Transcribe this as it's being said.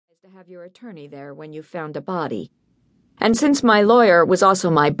to have your attorney there when you found a body. And since my lawyer was also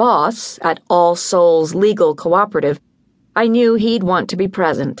my boss at All Souls Legal Cooperative, I knew he'd want to be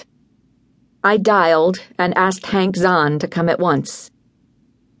present. I dialed and asked Hank Zahn to come at once.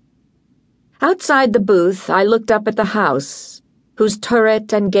 Outside the booth, I looked up at the house, whose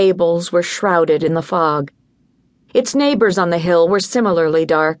turret and gables were shrouded in the fog. Its neighbors on the hill were similarly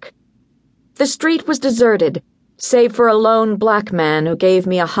dark. The street was deserted, save for a lone black man who gave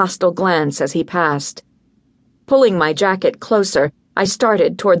me a hostile glance as he passed. Pulling my jacket closer, I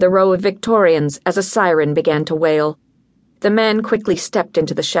started toward the row of Victorians as a siren began to wail. The man quickly stepped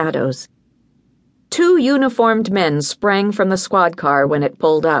into the shadows. 2 uniformed men sprang from the squad car when it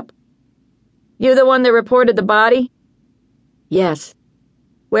pulled up. "You the one that reported the body?" "Yes."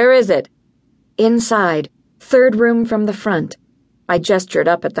 "Where is it?" "Inside, 3rd room from the front." I gestured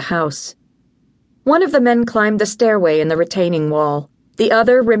up at the house. One of the men climbed the stairway in the retaining wall. The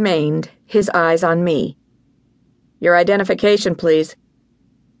other remained, his eyes on me. "Your identification, please."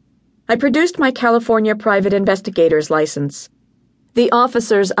 I produced my California private investigator's license. The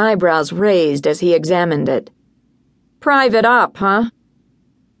officer's eyebrows raised as he examined it. "Private op, huh?"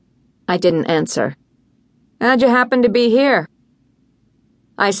 I didn't answer. "How'd you happen to be here?"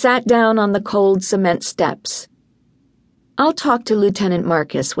 I sat down on the cold cement steps. "I'll talk to Lieutenant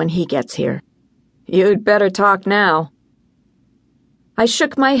Marcus when he gets here." "You'd better talk now." I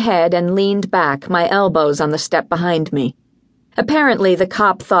shook my head and leaned back, my elbows on the step behind me. Apparently, the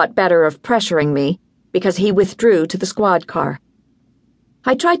cop thought better of pressuring me because he withdrew to the squad car.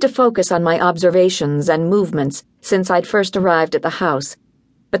 I tried to focus on my observations and movements since I'd first arrived at the house,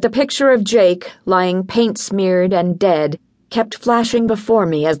 but the picture of Jake, lying paint-smeared and dead, kept flashing before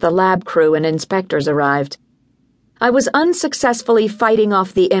me as the lab crew and inspectors arrived. I was unsuccessfully fighting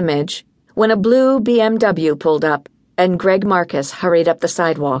off the image when a blue BMW pulled up and Greg Marcus hurried up the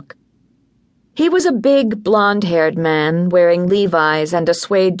sidewalk. He was a big, blonde-haired man wearing Levi's and a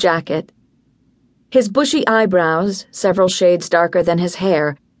suede jacket. His bushy eyebrows, several shades darker than his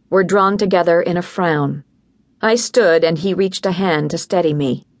hair, were drawn together in a frown. I stood and he reached a hand to steady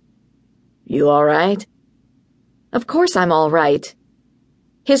me. "You all right?" "Of course I'm all right."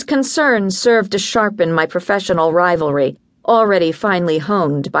 His concern served to sharpen my professional rivalry, already finely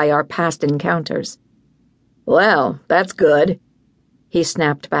honed by our past encounters. "Well, that's good," he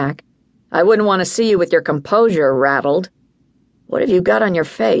snapped back. "I wouldn't want to see you with your composure rattled. What have you got on your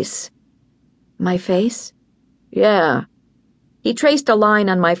face?" "My face?" "Yeah." He traced a line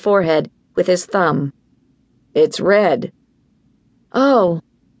on my forehead with his thumb. "It's red." "Oh."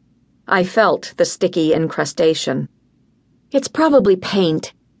 I felt the sticky incrustation. "It's probably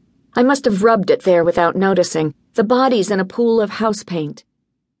paint. I must have rubbed it there without noticing. The body's in a pool of house paint."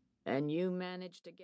 "And you managed to get